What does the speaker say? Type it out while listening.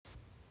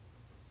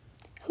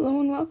Hello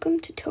and welcome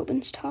to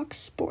Tobin's Talk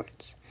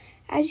Sports.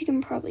 As you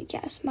can probably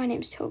guess, my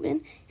name's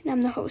Tobin, and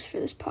I'm the host for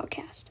this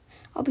podcast.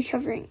 I'll be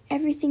covering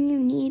everything you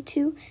need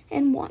to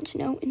and want to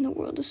know in the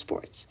world of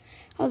sports.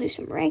 I'll do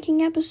some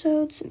ranking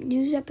episodes, some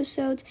news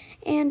episodes,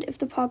 and if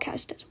the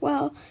podcast does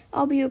well,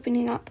 I'll be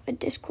opening up a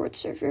Discord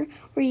server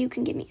where you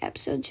can give me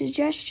episode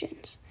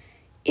suggestions.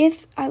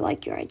 If I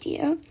like your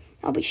idea,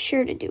 I'll be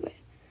sure to do it.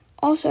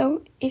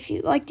 Also, if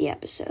you like the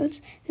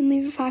episodes, then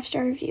leave a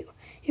 5-star review.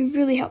 It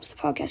really helps the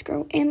podcast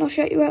grow, and I'll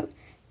shout you out.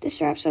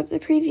 This wraps up the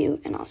preview,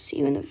 and I'll see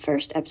you in the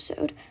first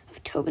episode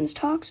of Tobin's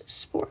Talks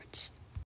Sports.